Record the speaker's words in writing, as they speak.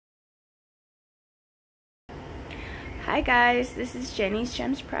Hi guys, this is Jenny's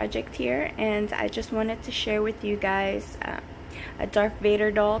Gems Project here, and I just wanted to share with you guys a Darth Vader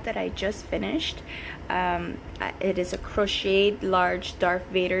doll that I just finished. It is a crocheted large Darth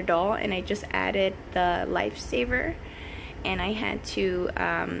Vader doll, and I just added the lifesaver, and I had to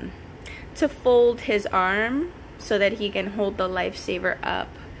fold his arm so that he can hold the lifesaver up.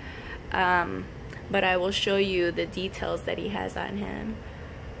 But I will show you the details that he has on him.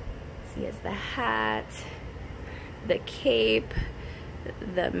 So he has the hat, the cape,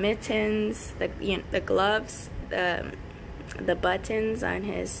 the mittens, the gloves, the buttons on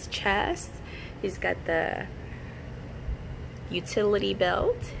his chest. He's got the utility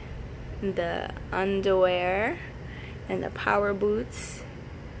belt, the underwear, and the power boots.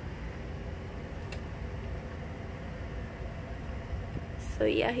 So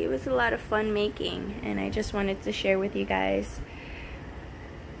yeah, he was a lot of fun making, and I just wanted to share with you guys.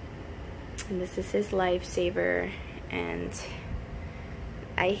 And this is his lifesaver, and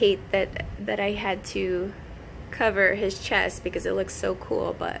I hate that I had to cover his chest because it looks so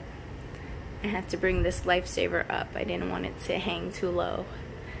cool, but I have to bring this lifesaver up. I didn't want it to hang too low.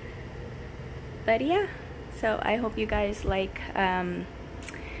 But yeah, so I hope you guys like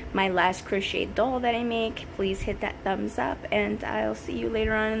my last crochet doll that I make. Please hit that thumbs up, and I'll see you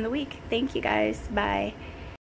later on in the week. Thank you guys. Bye.